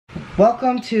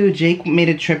Welcome to Jake made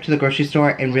a trip to the grocery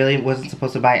store and really wasn't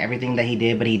supposed to buy everything that he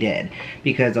did, but he did.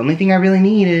 Because the only thing I really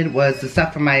needed was the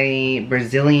stuff for my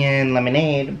Brazilian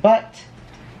lemonade, but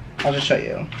I'll just show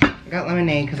you. I got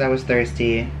lemonade because I was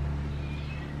thirsty.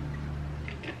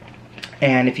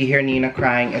 And if you hear Nina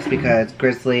crying, it's because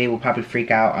Grizzly will probably freak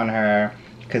out on her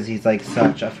because he's like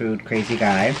such a food crazy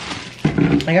guy.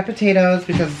 I got potatoes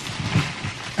because,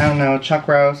 I don't know, chuck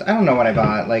roast. I don't know what I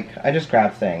bought. Like, I just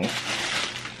grabbed things.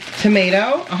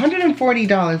 Tomato,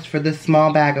 $140 for this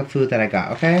small bag of food that I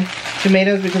got, okay?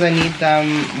 Tomatoes because I need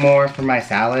them more for my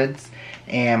salads.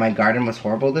 And my garden was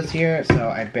horrible this year, so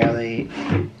I barely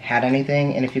had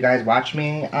anything. And if you guys watch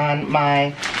me on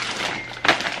my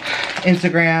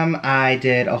Instagram, I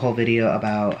did a whole video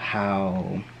about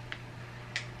how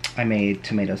I made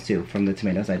tomato soup from the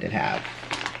tomatoes I did have.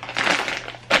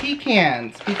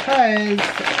 Pecans, because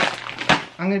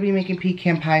I'm going to be making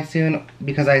pecan pie soon,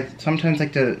 because I sometimes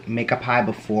like to make a pie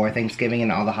before Thanksgiving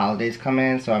and all the holidays come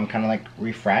in, so I'm kind of like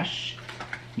refresh.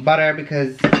 Butter,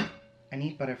 because I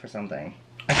need butter for something.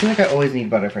 I feel like I always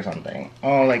need butter for something.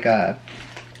 Oh, like a,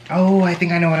 oh, I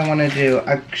think I know what I want to do.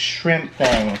 A shrimp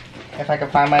thing. If I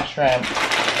can find my shrimp.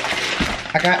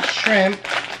 I got shrimp.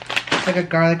 It's like a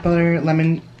garlic butter,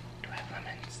 lemon. Do I have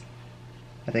lemons?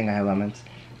 I think I have lemons.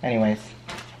 Anyways.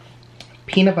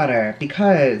 Peanut butter,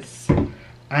 because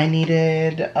I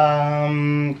needed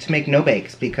to make no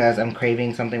bakes because I'm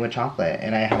craving something with chocolate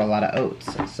and I have a lot of oats.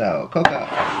 So, cocoa.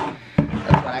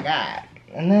 That's what I got.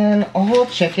 And then a whole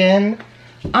chicken.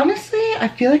 Honestly, I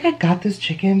feel like I got this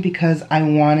chicken because I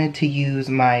wanted to use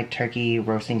my turkey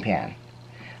roasting pan.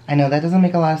 I know that doesn't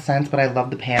make a lot of sense, but I love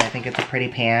the pan. I think it's a pretty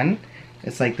pan.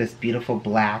 It's like this beautiful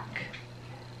black,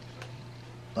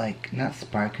 like, not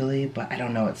sparkly, but I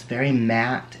don't know. It's very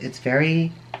matte. It's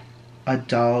very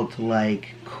adult,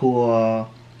 like, cool.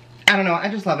 I don't know. I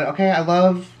just love it, okay? I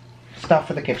love stuff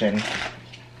for the kitchen.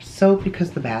 Soap because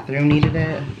the bathroom needed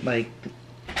it. Like,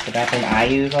 the bathroom I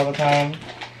use all the time.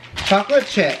 Chocolate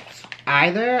chips.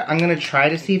 Either I'm going to try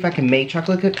to see if I can make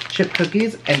chocolate chip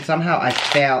cookies and somehow I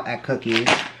fail at cookies,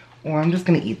 or I'm just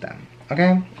going to eat them,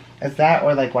 okay? It's that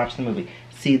or, like, watch the movie.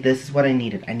 See, this is what I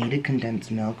needed. I needed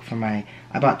condensed milk for my,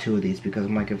 I bought 2 of these because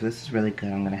I'm like, if this is really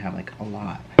good, I'm going to have, like, a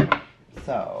lot.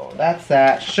 So, that's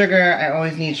that. Sugar, I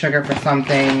always need sugar for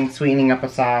something. Sweetening up a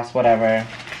sauce, whatever.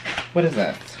 What is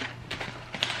this?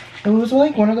 It was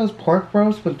like one of those pork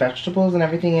roasts with vegetables and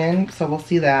everything in, so we'll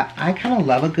see that. I kind of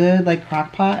love a good, like,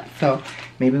 crock pot, so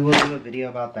maybe we'll do a video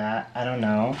about that. I don't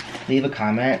know. Leave a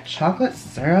comment. Chocolate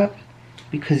syrup,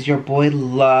 because your boy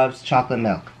loves chocolate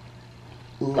milk.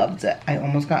 Loves it. I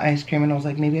almost got ice cream and I was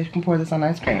like, maybe I can pour this on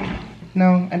ice cream.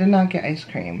 No, I did not get ice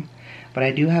cream. But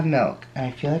I do have milk. And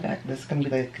I feel like this is going to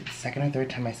be like the second or third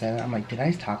time I said it. I'm like, did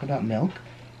I talk about milk?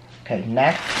 Okay,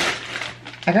 next.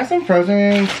 I got some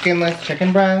frozen skinless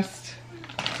chicken breast.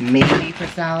 Maybe for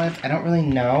salads. I don't really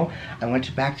know. I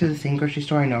went back to the same grocery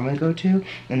store I normally go to.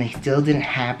 And they still didn't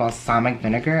have balsamic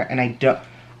vinegar. And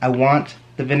I want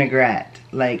the vinaigrette.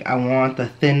 Like, I want the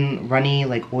thin, runny,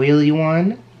 like, oily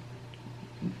one.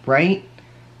 Right?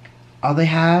 All they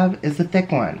have is the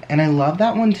thick one. And I love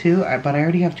that one too, but I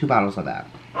already have 2 bottles of that.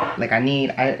 Like,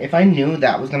 if I knew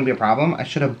that was going to be a problem, I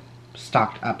should have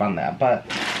stocked up on that. But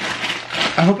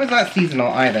I hope it's not seasonal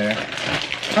either.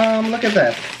 Look at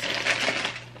this.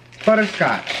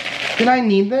 Butterscotch. Did I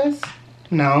need this?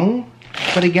 No.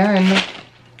 But again,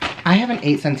 I haven't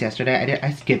ate since yesterday. I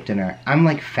skipped dinner. I'm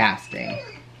like fasting.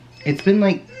 It's been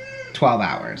like 12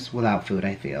 hours without food,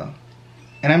 I feel.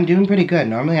 And I'm doing pretty good.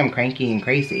 Normally I'm cranky and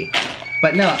crazy.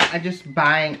 But no, I just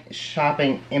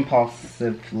shopping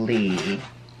impulsively.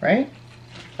 Right?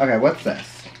 Okay, what's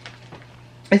this?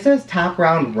 It says top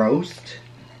round roast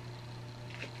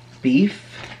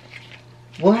beef.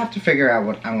 We'll have to figure out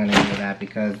what I'm gonna do with that,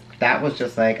 because that was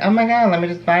just like, oh my god, let me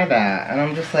just buy that. And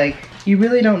I'm just like, you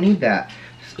really don't need that.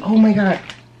 Oh my god.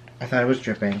 I thought it was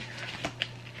dripping.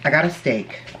 I got a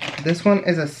steak. This one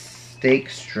is a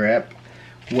steak strip,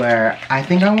 where I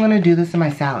think I'm gonna do this in my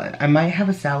salad. I might have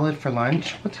a salad for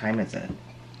lunch. What time is it?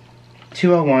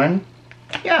 2:01?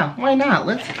 Yeah, why not?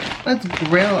 Let's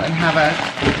grill and have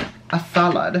a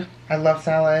salad. I love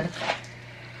salad.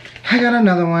 I got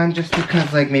another one just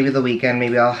because, like, maybe the weekend,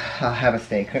 maybe I'll have a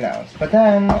steak, who knows. But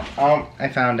then, I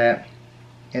found it.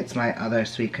 It's my other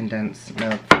sweet condensed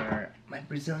milk for my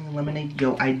Brazilian lemonade.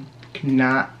 Yo, I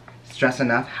cannot stress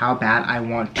enough how bad I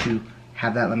want to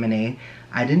have that lemonade.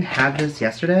 I didn't have this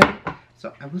yesterday,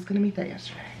 so I was gonna make that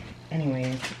yesterday.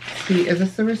 Anyways, see, is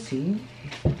this the receipt?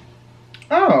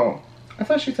 Oh, I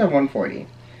thought she said 140.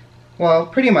 Well,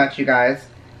 pretty much, you guys.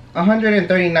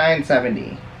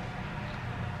 139.70.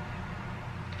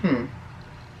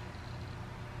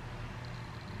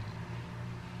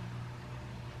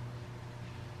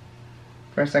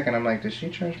 For a second, I'm like, did she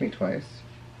charge me twice?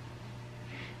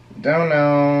 Don't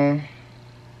know.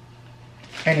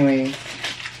 Anyway.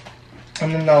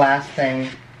 And then the last thing,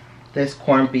 this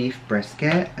corned beef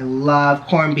brisket. I love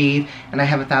corned beef, and I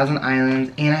have 1,000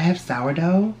 Islands, and I have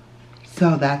sourdough.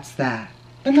 So that's that.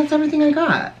 And that's everything I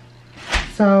got.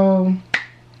 So,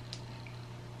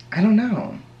 I don't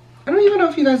know. I don't even know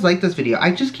if you guys like this video.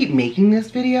 I just keep making this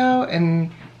video,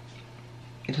 and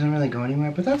it doesn't really go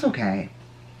anywhere, but that's okay.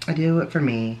 I do it for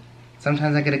me.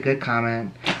 Sometimes I get a good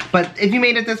comment. But if you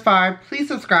made it this far, please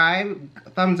subscribe,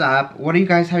 thumbs up. What are you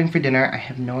guys having for dinner? I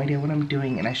have no idea what I'm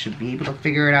doing, and I should be able to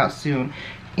figure it out soon.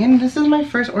 And this is my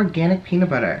first organic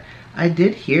peanut butter. I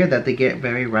did hear that they get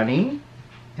very runny,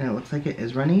 and it looks like it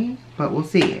is runny, but we'll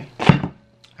see.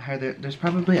 I heard there's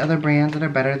probably other brands that are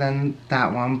better than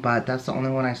that one, but that's the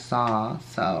only one I saw,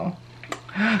 so.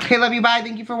 Okay, love you, bye.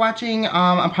 Thank you for watching.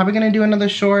 I'm probably gonna do another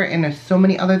short, and there's so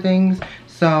many other things.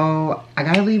 So I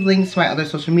gotta leave links to my other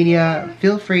social media.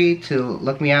 Feel free to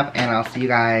look me up, and I'll see you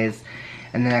guys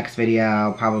in the next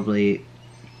video, probably,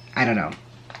 I don't know,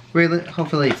 really,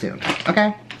 hopefully soon.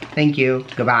 Okay, thank you,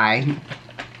 goodbye.